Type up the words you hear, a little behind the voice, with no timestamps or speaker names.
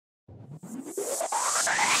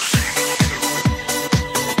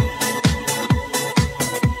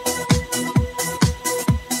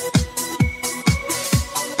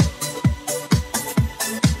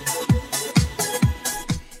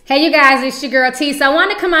Hey you guys, it's your girl T. So I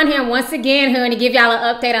want to come on here once again, honey, to give y'all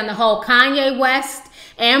an update on the whole Kanye West,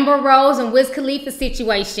 Amber Rose, and Wiz Khalifa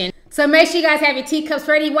situation. So make sure you guys have your teacups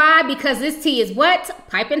ready. Why? Because this tea is what?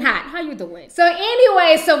 Piping hot. How you doing? So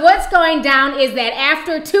anyway, so what's going down is that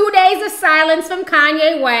after 2 days of silence from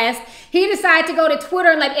Kanye West, he decided to go to Twitter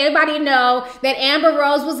and let everybody know that Amber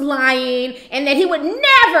Rose was lying and that he would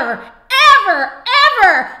never, ever,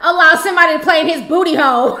 ever allow somebody to play in his booty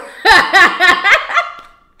hole.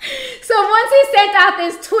 So once he sent out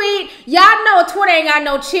this tweet, y'all know Twitter ain't got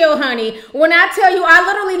no chill, honey. When I tell you, I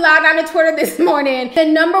literally logged on to Twitter this morning. The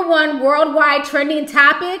 #1 worldwide trending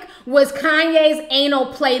topic was Kanye's anal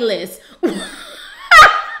playlist.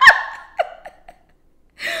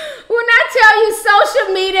 When I tell you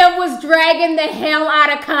social media was dragging the hell out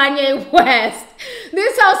of Kanye West.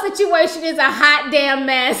 This whole situation is a hot damn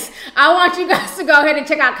mess. I want you guys to go ahead and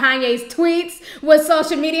check out Kanye's tweets, what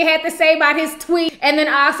social media had to say about his tweet, and then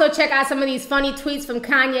also check out some of these funny tweets from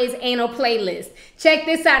Kanye's anal playlist. Check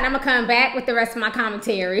this out and I'm gonna come back with the rest of my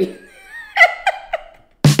commentary.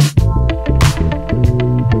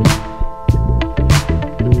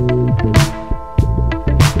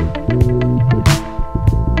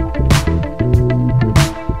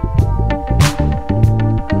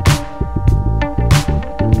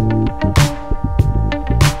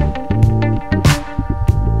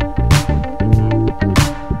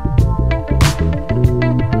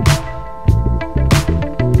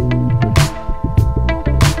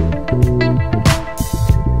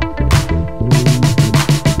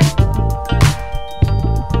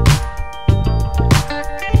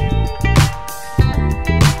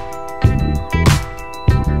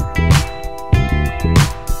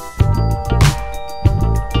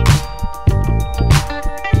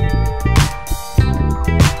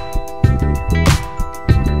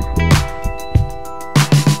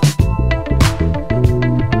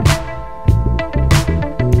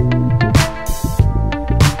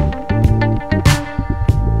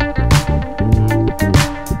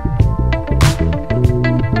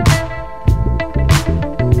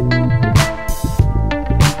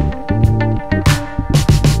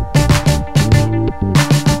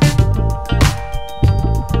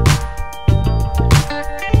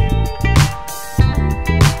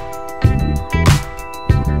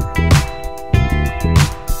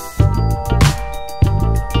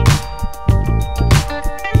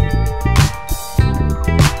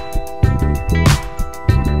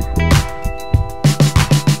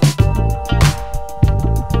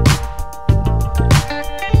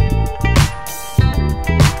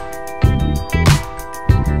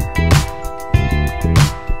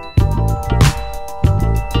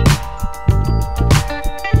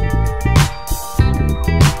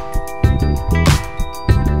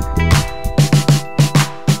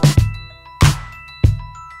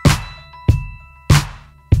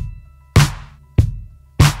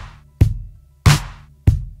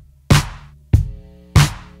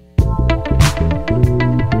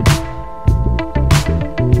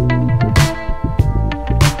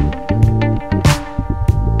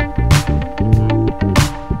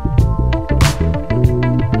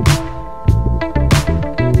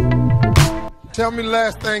 Tell me the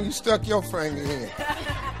last thing you stuck your finger in.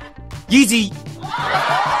 Yeezy.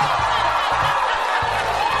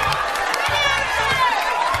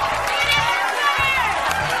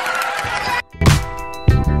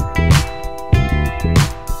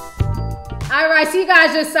 Alright, so you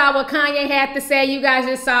guys just saw what Kanye had to say. You guys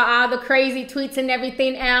just saw all the crazy tweets and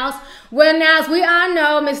everything else. Well, now, as we all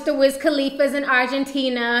know, Mr. Wiz Khalifa is in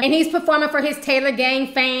Argentina, and he's performing for his Taylor Gang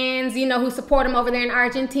fans, you know, who support him over there in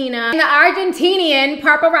Argentina. And the Argentinian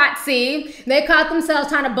paparazzi, they caught themselves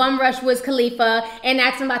trying to bum rush Wiz Khalifa and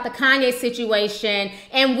ask him about the Kanye situation.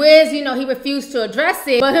 And Wiz, you know, he refused to address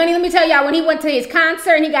it. But honey, let me tell y'all, when he went to his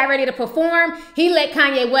concert and he got ready to perform, he let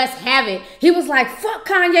Kanye West have it. He was like, fuck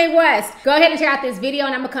Kanye West. Go ahead and check out this video,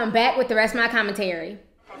 and I'm gonna come back with the rest of my commentary.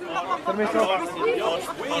 Hey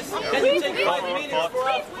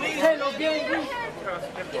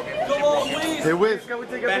Wiz,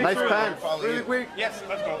 nice pants. Really quick. Yes,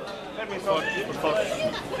 let's go. Let me talk.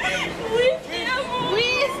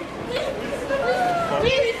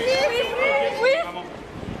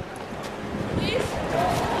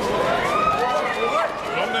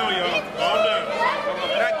 Calm down, y'all. Calm down.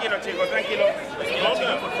 Tranquilo, chicos, tranquilo. Calm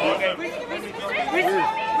down.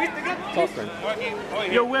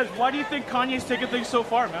 Yo, Wiz, why do you think Kanye's taking things so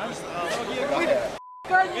far, man?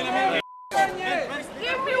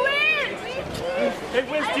 Hey,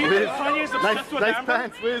 Wiz, do you think Kanye's obsessed with Amber? Nice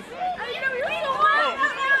pants, Wiz.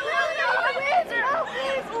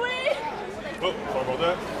 Oh, sorry about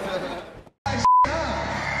that.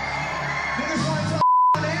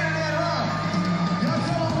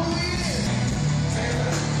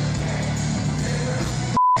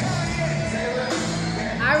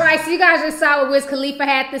 So you guys just saw what Wiz Khalifa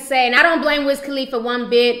had to say, and I don't blame Wiz Khalifa one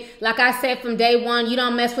bit. Like I said from day one, you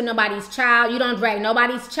don't mess with nobody's child. You don't drag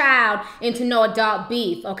nobody's child into no adult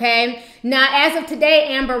beef, okay? Now, as of today,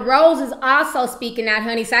 Amber Rose is also speaking out,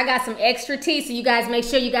 honey, so I got some extra tea, so you guys make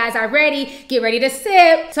sure you guys are ready. Get ready to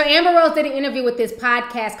sip. So Amber Rose did an interview with this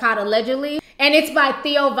podcast called Allegedly, and it's by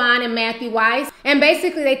Theo Von and Matthew Weiss. And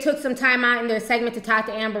basically, they took some time out in their segment to talk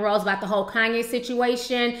to Amber Rose about the whole Kanye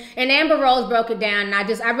situation. And Amber Rose broke it down, and I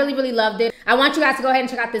really loved it. I want you guys to go ahead and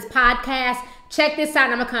check out this podcast. Check this out,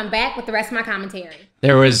 and I'm going to come back with the rest of my commentary.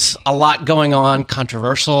 There was a lot going on,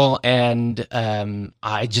 controversial, and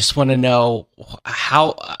I just want to know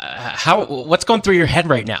what's going through your head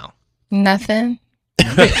right now? Nothing.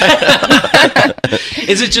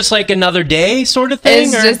 Is it just like another day sort of thing?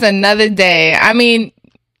 It's just another day. I mean,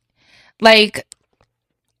 like,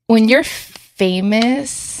 when you're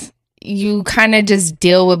famous, you kind of just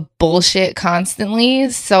deal with bullshit constantly.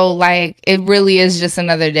 So, like, it really is just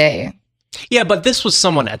another day. Yeah, but this was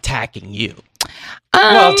someone attacking you.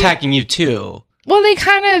 Well, attacking you too. Well, they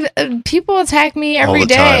kind of, people attack me every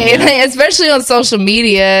day, yeah. Especially on social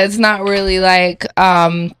media. It's not really like,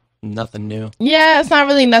 nothing new. Yeah, it's not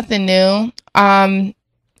really nothing new.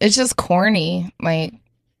 It's just corny. Like,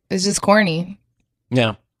 it's just corny.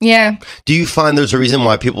 Yeah. Yeah. Do you find there's a reason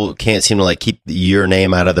why people can't seem to like keep your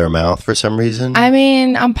name out of their mouth for some reason? I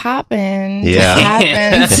mean, I'm popping. Yeah. It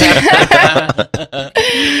happens.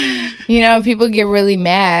 You know, people get really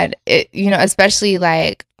mad. You know, especially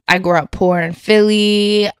like I grew up poor in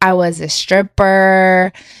Philly. I was a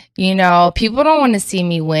stripper. You know, people don't want to see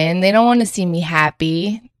me win. They don't want to see me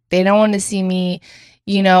happy. They don't want to see me,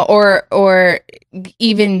 you know, or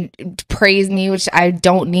even praise me, which I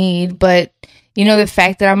don't need, but you know, the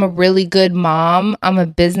fact that I'm a really good mom, I'm a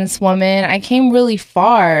businesswoman, I came really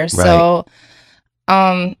far. Right. So,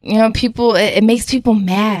 you know, people, it makes people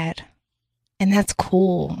mad. And that's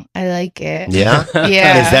cool. I like it. Yeah?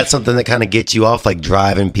 Yeah. Is that something that kind of gets you off, like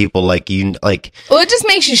driving people like you, like... Well, it just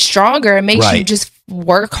makes you stronger. It makes you just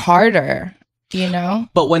work harder, you know?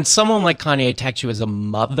 But when someone like Kanye attacks you as a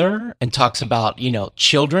mother and talks about, you know,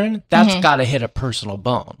 children, that's got to hit a personal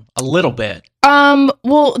bone a little bit.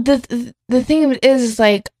 Well, the thing of it is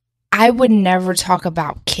like, I would never talk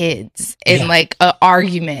about kids in like an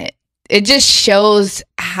argument. It just shows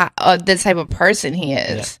how the type of person he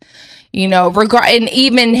is, you know, and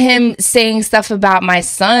even him saying stuff about my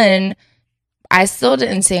son, I still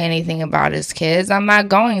didn't say anything about his kids. I'm not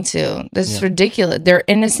going to. This is ridiculous. They're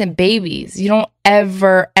innocent babies. You don't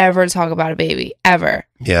ever talk about a baby, ever.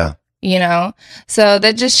 Yeah. You know? So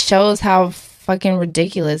that just shows how fucking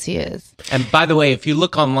ridiculous he is. And by the way, if you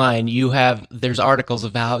look online, there's articles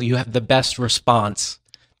of how you have the best response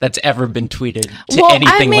that's ever been tweeted to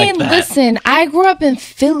anything like that. Listen, I grew up in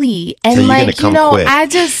Philly, and so like, you know, quick.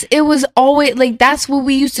 It was always like, that's what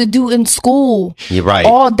we used to do in school. You're right.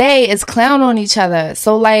 All day is clown on each other.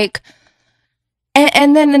 So like,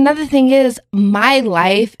 and then another thing is, my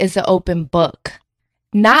life is an open book.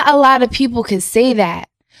 Not a lot of people can say that.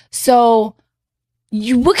 So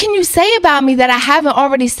what can you say about me that I haven't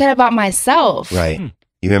already said about myself? Right.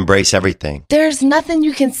 You embrace everything. There's nothing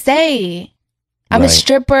you can say. I'm a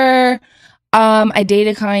stripper. I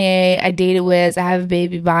dated Kanye. I dated Wiz. I have a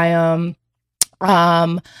baby by him.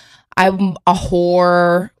 I'm a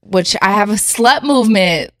whore, which I have a slut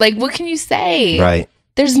movement. Like, what can you say? Right.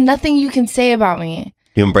 There's nothing you can say about me.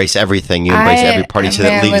 You embrace everything. You embrace every party, so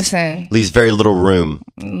that leaves very little room.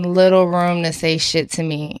 Little room to say shit to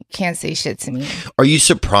me. Can't say shit to me. Are you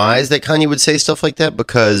surprised that Kanye would say stuff like that?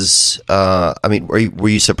 Because, I mean, were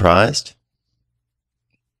you surprised?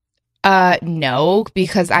 No,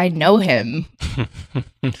 because I know him.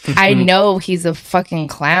 I know he's a fucking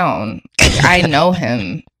clown. Like, I know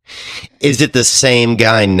him. Is it the same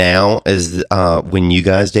guy now as when you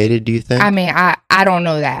guys dated, do you think? I mean, I don't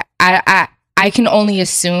know that. I can only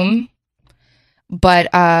assume, but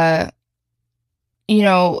you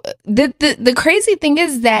know, the crazy thing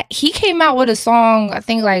is that he came out with a song, I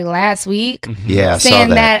think like last week, saying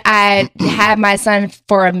that I had my son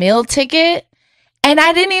for a meal ticket, and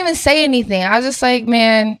I didn't even say anything. I was just like,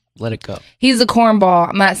 man, let it go. He's a cornball.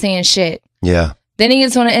 I'm not saying shit. Yeah. Then he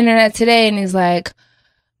gets on the internet today and he's like,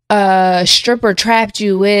 stripper trapped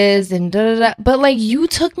you, Wiz, and da da da. But like, you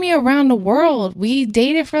took me around the world. We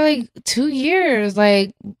dated for like 2 years.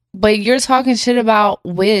 Like, but you're talking shit about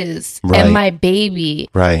Wiz and my baby.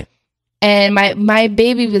 Right. And my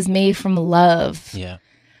baby was made from love. Yeah.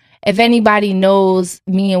 If anybody knows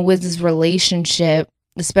me and Wiz's relationship,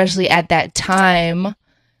 especially at that time,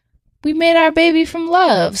 we made our baby from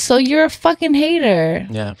love. So you're a fucking hater.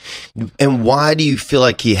 Yeah. And why do you feel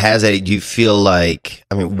like he has that? Do you feel like,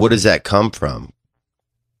 I mean, what does that come from?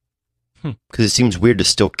 Because it seems weird to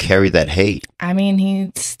still carry that hate. I mean,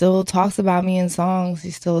 he still talks about me in songs.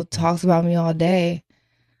 He still talks about me all day.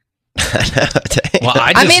 Well,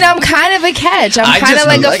 I mean, I'm kind of a catch. I'm kind of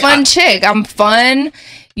like a fun chick. I'm fun.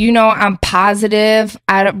 You know, I'm positive.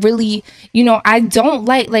 I don't really, you know, I don't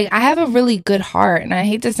like I have a really good heart, and I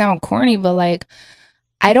hate to sound corny, but like,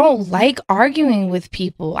 I don't like arguing with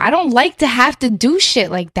people. I don't like to have to do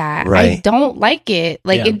shit like that. Right. I don't like it.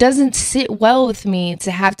 Like, it doesn't sit well with me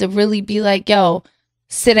to have to really be like, yo,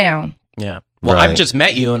 sit down. Yeah. Well, I've just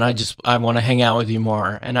met you, and I want to hang out with you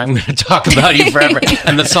more, and I'm going to talk about you forever.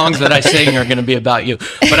 And the songs that I sing are going to be about you.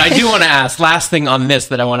 But I do want to ask, last thing on this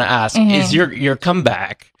that I want to ask is your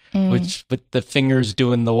comeback, which with the fingers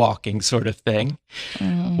doing the walking sort of thing.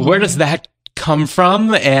 Where does that come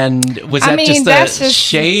from? And was that just a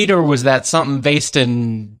shade, or was that something based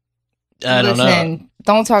in? I don't know.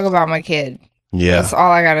 Don't talk about my kid. Yeah, that's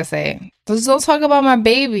all I gotta say. Just don't talk about my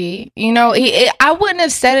baby. You know, I wouldn't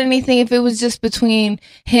have said anything if it was just between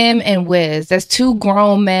him and Wiz. That's two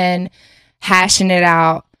grown men hashing it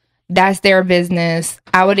out. That's their business.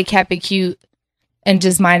 I would have kept it cute and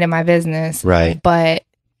just minded my business. Right. But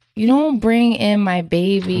you don't bring in my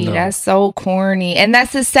baby. No. That's so corny. And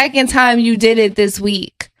that's the second time you did it this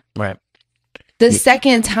week. Right. The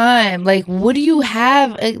second time. Like, what do you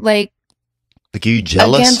have? Like, are you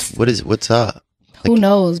jealous? What's up? Who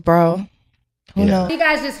knows, bro? Who knows? You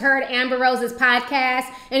guys just heard Amber Rose's podcast.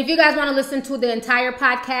 And if you guys want to listen to the entire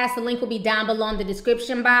podcast, the link will be down below in the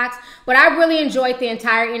description box. But I really enjoyed the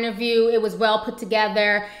entire interview. It was well put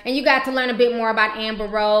together. And you got to learn a bit more about Amber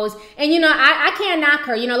Rose. And, you know, I can't knock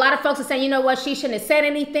her. You know, a lot of folks are saying, you know what, she shouldn't have said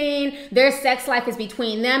anything. Their sex life is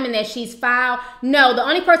between them and that she's foul. No, the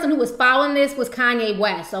only person who was foul in this was Kanye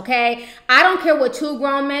West, okay? I don't care what two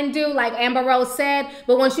grown men do, like Amber Rose said.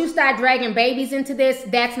 But once you start dragging babies into this,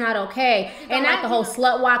 that's not okay. And not the whole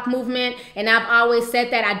slut walk movement, and I've always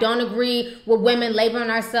said that I don't agree with women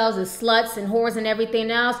labeling ourselves as sluts and whores and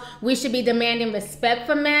everything else. We should be demanding respect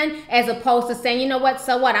from men as opposed to saying, you know what,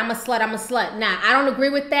 so what, I'm a slut. Nah, I don't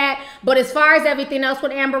agree with that. But as far as everything else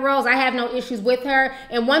with Amber Rose, I have no issues with her.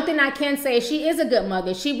 And one thing I can say is she is a good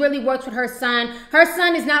mother. She really works with her son. Her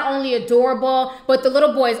son is not only adorable, but the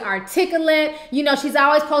little boy is articulate. You know, she's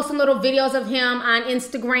always posting little videos of him on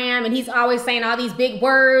Instagram, and he's always saying all these big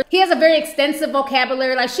words. He has a very extensive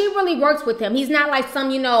vocabulary. Like, she really works with him. He's not like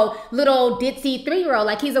some, you know, little ditzy 3-year-old.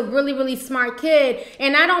 Like, he's a really, really smart kid.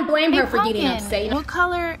 And I don't blame her for getting upset. What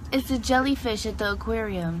color is the jellyfish at the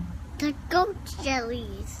aquarium? The ghost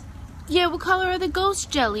jellies. Yeah, what color are the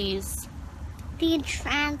ghost jellies? They're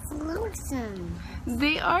translucent.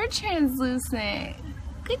 They are translucent.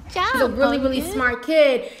 Good job. She's a really, really smart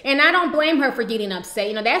kid, and I don't blame her for getting upset.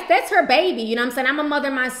 You know, that's her baby. You know what I'm saying? I'm a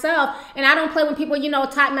mother myself, and I don't play when people, you know,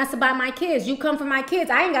 talk mess about my kids. You come for my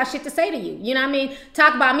kids, I ain't got shit to say to you. You know what I mean?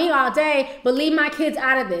 Talk about me all day, but leave my kids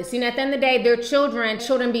out of this. You know, at the end of the day, they're children.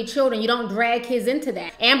 Children be children. You don't drag kids into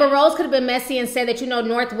that. Amber Rose could have been messy and said that, you know,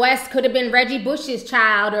 Northwest could have been Reggie Bush's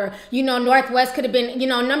child, or, you know, Northwest could have been, you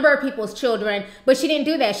know, a number of people's children, but she didn't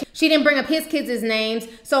do that. She didn't bring up his kids' names,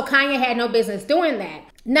 so Kanye had no business doing that.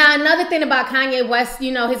 Now, another thing about Kanye West,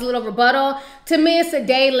 you know, his little rebuttal, to me, it's a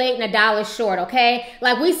day late and a dollar short, okay?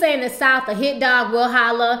 Like we say in the South, a hit dog will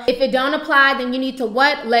holler. If it don't apply, then you need to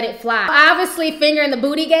what? Let it fly. Obviously, finger in the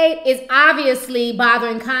booty gate is obviously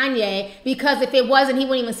bothering Kanye, because if it wasn't, he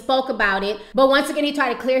wouldn't even spoke about it. But once again, he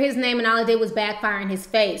tried to clear his name, and all it did was backfire in his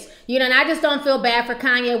face. You know, and I just don't feel bad for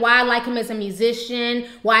Kanye. Why I like him as a musician,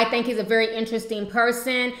 why I think he's a very interesting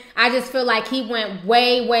person. I just feel like he went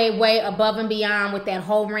way, way, way above and beyond with that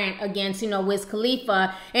whole rant against, you know, Wiz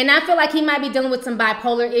Khalifa. And I feel like he might be dealing with some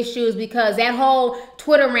bipolar issues, because that whole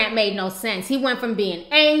Twitter rant made no sense. He went from being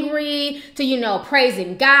angry to, you know,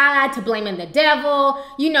 praising God to blaming the devil.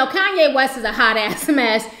 You know, Kanye West is a hot ass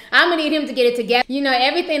mess. I'm gonna need him to get it together. You know,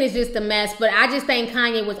 everything is just a mess, but I just think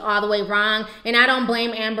Kanye was all the way wrong. And I don't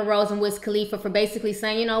blame Amber Rose and Wiz Khalifa for basically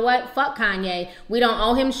saying, you know what, fuck Kanye. We don't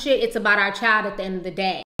owe him shit. It's about our child at the end of the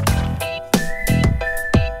day.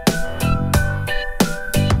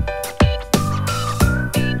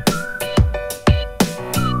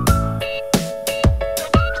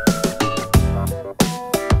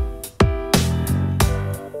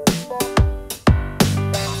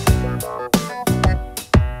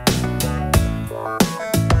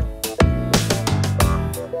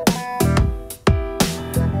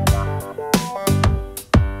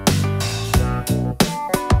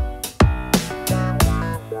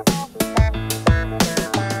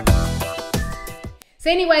 So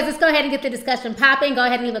anyways, let's go ahead and get the discussion popping. Go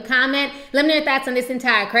ahead and leave a comment. Let me know your thoughts on this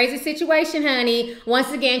entire crazy situation, honey.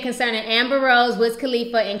 Once again, concerning Amber Rose, Wiz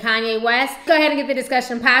Khalifa, and Kanye West. Go ahead and get the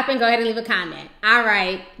discussion popping. Go ahead and leave a comment. All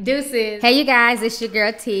right, deuces. Hey, you guys, it's your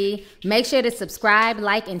girl T. Make sure to subscribe,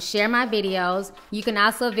 like, and share my videos. You can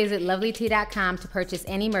also visit Lovelyti.com to purchase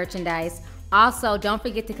any merchandise. Also, don't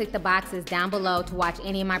forget to click the boxes down below to watch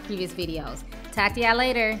any of my previous videos. Talk to y'all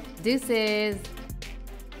later. Deuces.